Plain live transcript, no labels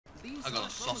I got a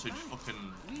sausage fucking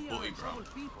butty brown.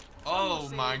 Oh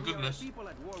my goodness.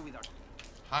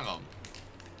 Hang on.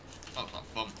 That was not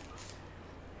fun.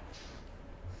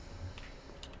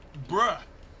 Bruh.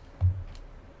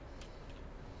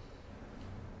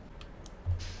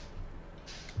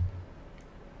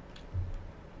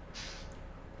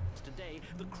 Today,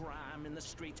 the crime in the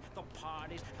streets, the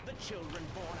parties, the children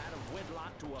born out of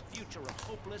wedlock to a future of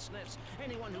hopelessness.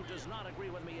 Anyone who does not agree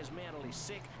with me is mentally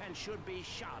sick and should be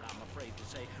shot, I'm afraid to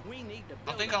say. We need to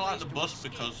I think I like the bus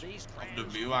because of the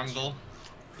view angle.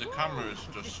 The camera is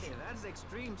just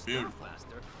beautiful.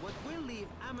 But we'll leave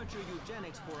amateur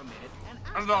eugenics for a minute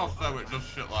And also it does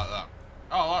shit like that.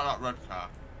 Oh, I like that red car.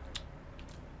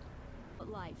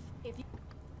 Life. If you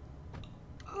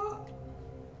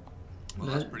Well,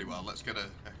 that's pretty well. Let's get a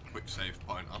quick save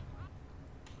point on.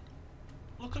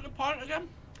 Look at the point again.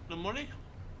 The money.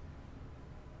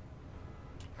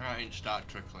 I ain't start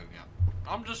trickling yet.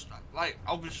 I'm just like,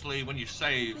 obviously, when you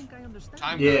save,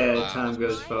 time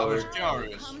goes forward. I was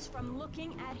curious. comes from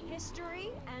looking at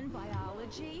history and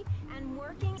biology and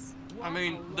working. I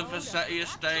mean, the Vassetti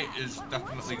estate is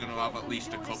definitely going to have at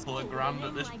least a couple of grand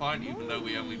at this point, even though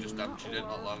we only just emptied it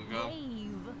not long ago.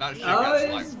 That shit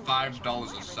gets like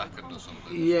 $5 a second or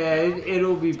something. Yeah,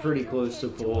 it'll be pretty close to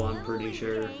full, I'm pretty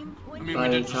sure. I mean, we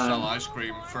did just sell ice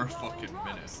cream for a fucking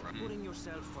minute. putting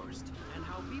yourself first and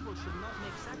how people should not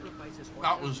make sacrifices for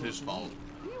That was his fault.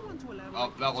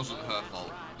 Oh, that wasn't her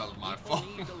fault. That was my fault.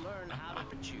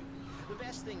 The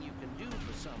best thing you can do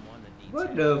for someone that needs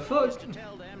What help the fuck? is to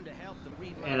tell them to help them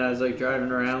read. And I was like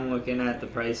driving around looking at the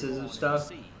prices of stuff.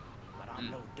 But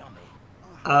I'm no dummy.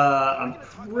 I'm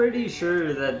pretty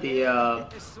sure that the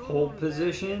pole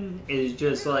position is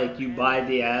just like you buy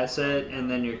the asset and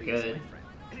then you're good.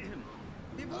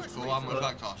 That's cool. How much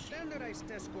that cost? Standardized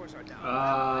test scores are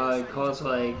down. It costs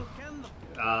like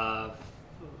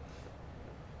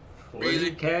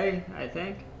 40K, I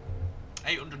think.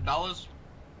 $800?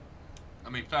 I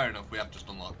mean, fair enough, we have just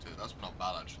unlocked it. That's not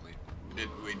bad, actually.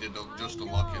 We did just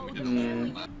unlock it, we did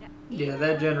unlock it. Yeah,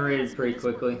 that generated pretty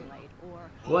quickly.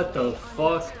 What the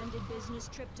fuck? Business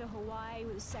trip to Hawaii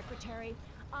with his secretary.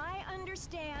 I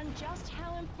understand just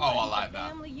how important Oh, I like that.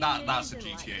 family That's a unit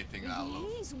is in GTA life. thing that I love.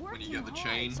 He's When you working get the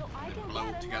chain hard, so I and can blow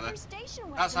get it together. another station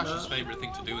That's wagon. Ash's favourite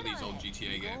thing to do in these old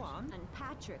GTA games. And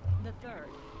Patrick the third.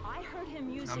 I heard him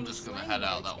using I'm just gonna slang head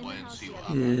out words that in way the and house see the what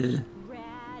other day. Yeah.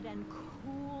 Rad and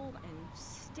cool and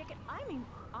stick it. I mean,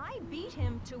 I beat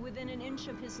him to within an inch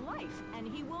of his life, and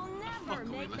he will never fuck are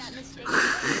we make that listening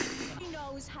mistake. Nobody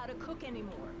knows how to cook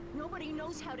anymore. Nobody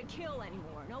knows how to kill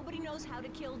anymore. Nobody knows how to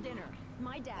kill dinner.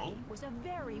 My daddy was a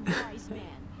very wise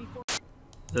man before.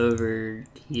 Over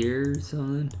here or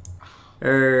something?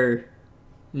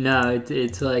 No,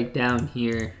 it's like down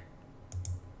here.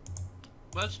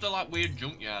 Where's the like weird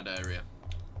junkyard area?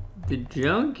 The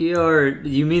junkyard?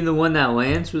 You mean the one that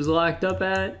Lance was locked up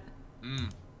at?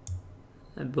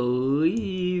 I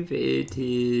believe it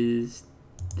is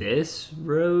this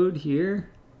road here.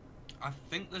 I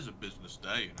think there's a business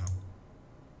there, you know.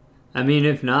 I mean,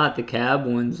 if not, the cab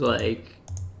one's like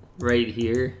right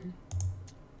here.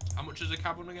 How much is a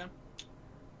cab one again?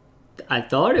 I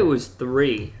thought it was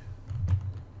 3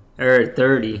 or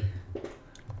 30. We're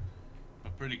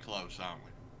pretty close, aren't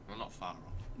we? We're not far off.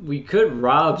 We could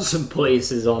rob some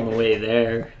places on the way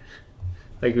there.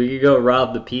 Like we could go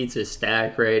rob the pizza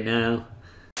stack right now.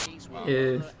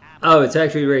 If it's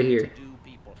actually right here.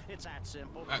 It's that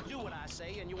simple. Do what I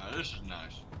say and you. This is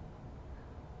nice.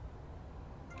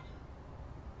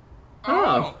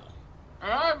 Oh.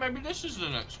 Alright, maybe this is the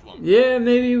next one. Yeah,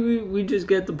 maybe we just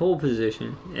get the pole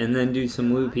position and then do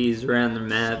some loopies around the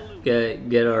map,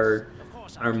 get our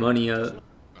money up.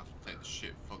 I have to take the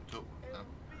shit fucked up.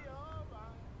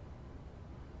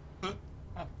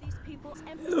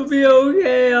 It'll be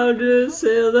okay, I'll just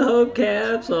sail the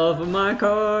hubcaps off of my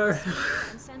car.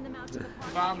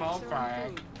 I'm all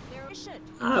fine.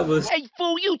 I was. Hey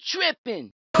fool, you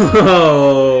tripping?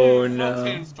 Oh no.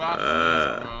 Fucking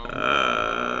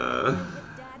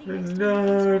bastards,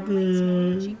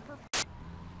 Daddy.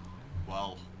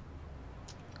 Well,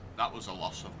 that was a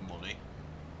loss of money.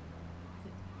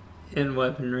 And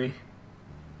weaponry.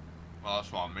 Well,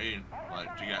 that's what I mean.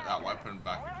 Like, to get that weapon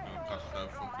back, it's gonna cost so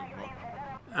fucking much.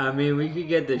 I mean, we could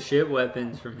get the shit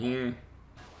weapons from here.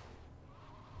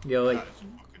 Yo, like, That is a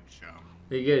fucking sham.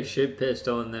 we get a shit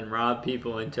pistol and then rob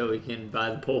people until we can buy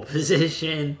the pole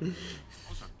position.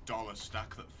 What's a dollar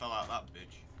stack that fell out that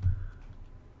bitch?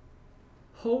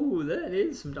 Oh, that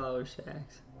is some dollar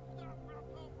stacks.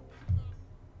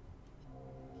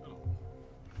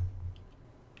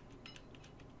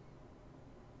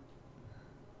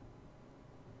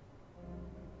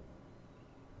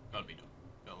 gotta be done.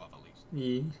 Gotta have at least.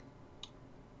 Yeah.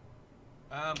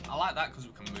 I like that because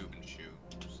we can move and shoot.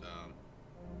 So,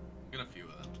 get a few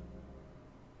of them.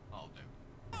 I'll do.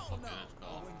 Fuck it, let's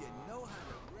go.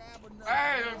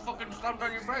 Hey, don't fucking stomp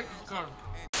on your brakes, cunt.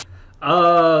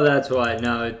 Oh, that's why.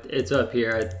 No, it's up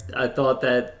here. I thought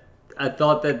that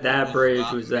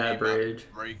bridge was that bridge.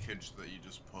 Breakage that you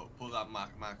just put that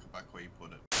marker back where you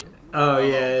put it. Oh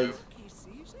yeah.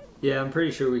 Yeah, I'm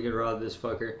pretty sure we can rob this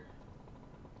fucker.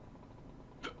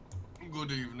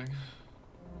 Good evening.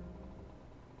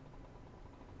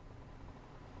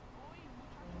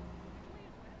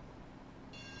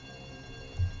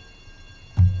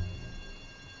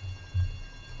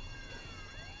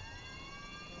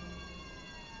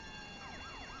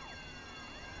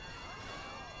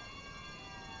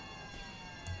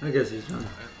 I guess he's done.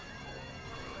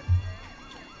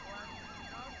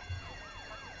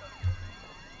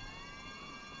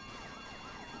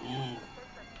 Ooh.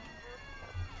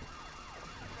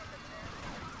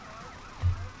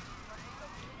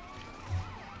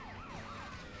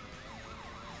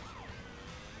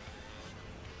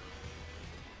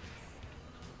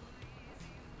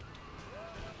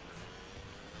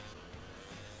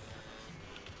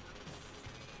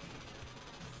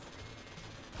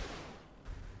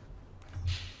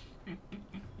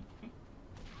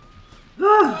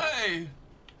 Hey!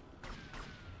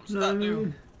 What's that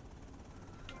do?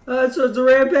 So it's a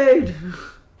rampage!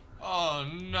 Oh,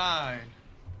 9. Yeah,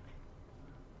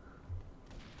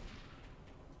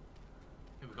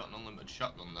 we've got an unlimited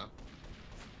shotgun though.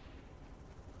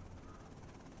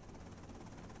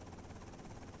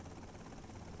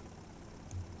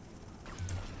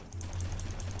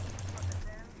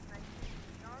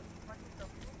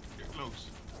 Get close.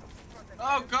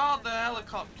 Oh god, the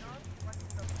helicopter!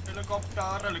 Helicopter,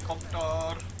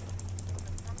 helicopter!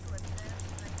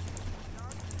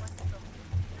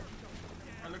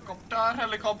 Helicopter,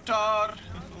 helicopter! Oh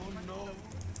no!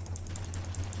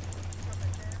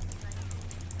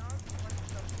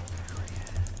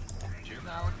 Shoot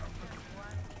the helicopter.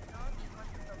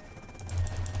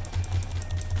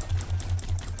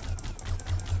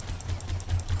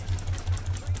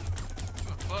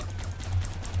 What the fuck?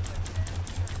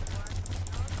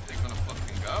 Is it gonna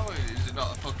fucking go? Is it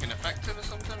not fucking effective or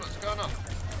something? What's going on?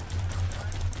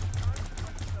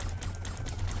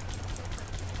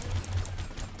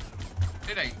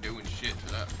 It ain't doing shit to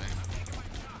that thing.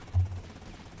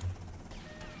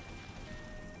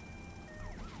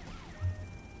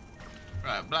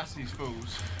 Right, blast these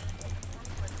fools.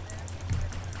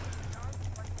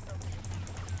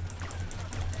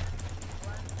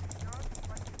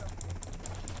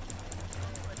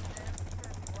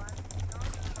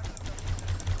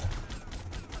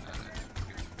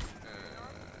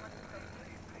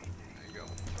 There you go.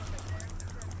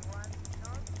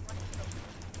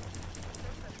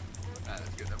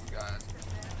 Let's get them guys.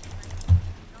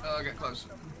 Oh, get close.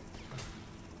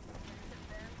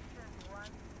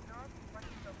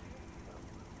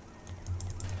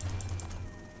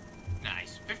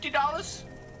 Nice. $50?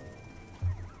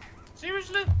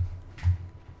 Seriously?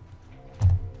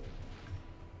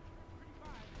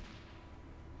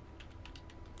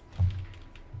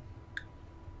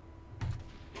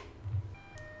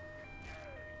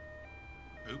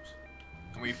 Oops.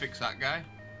 Can we fix that guy?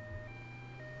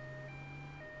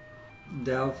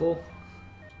 Doubtful.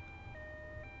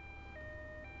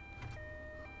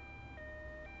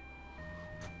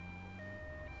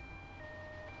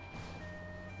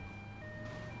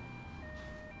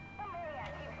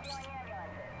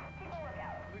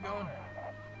 Where we going?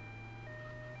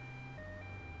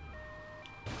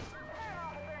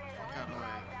 Fuck out of the way.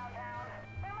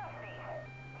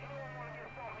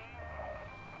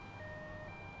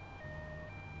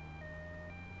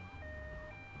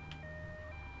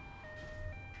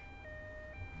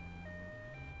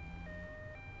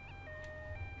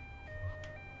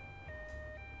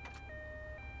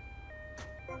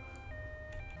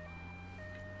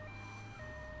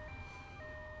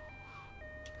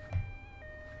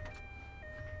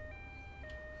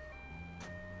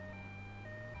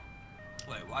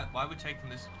 Wait, why are we taking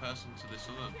this person to this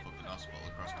other fucking hospital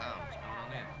across town? What's going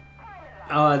on here?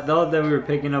 Oh, I thought that we were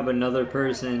picking up another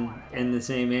person in the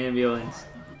same ambulance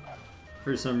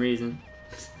for some reason.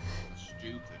 That's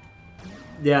stupid.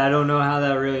 Yeah, I don't know how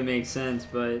that really makes sense,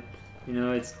 but you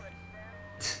know, it's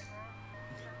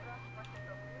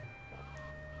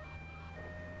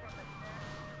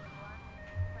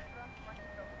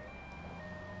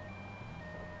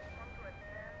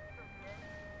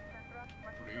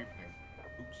Good evening.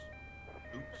 Oops.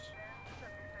 Oops.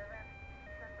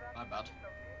 My bad.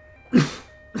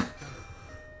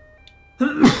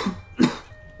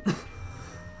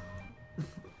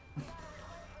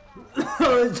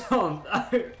 Oh, I'm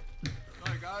tired.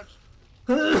 Sorry,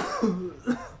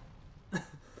 guys.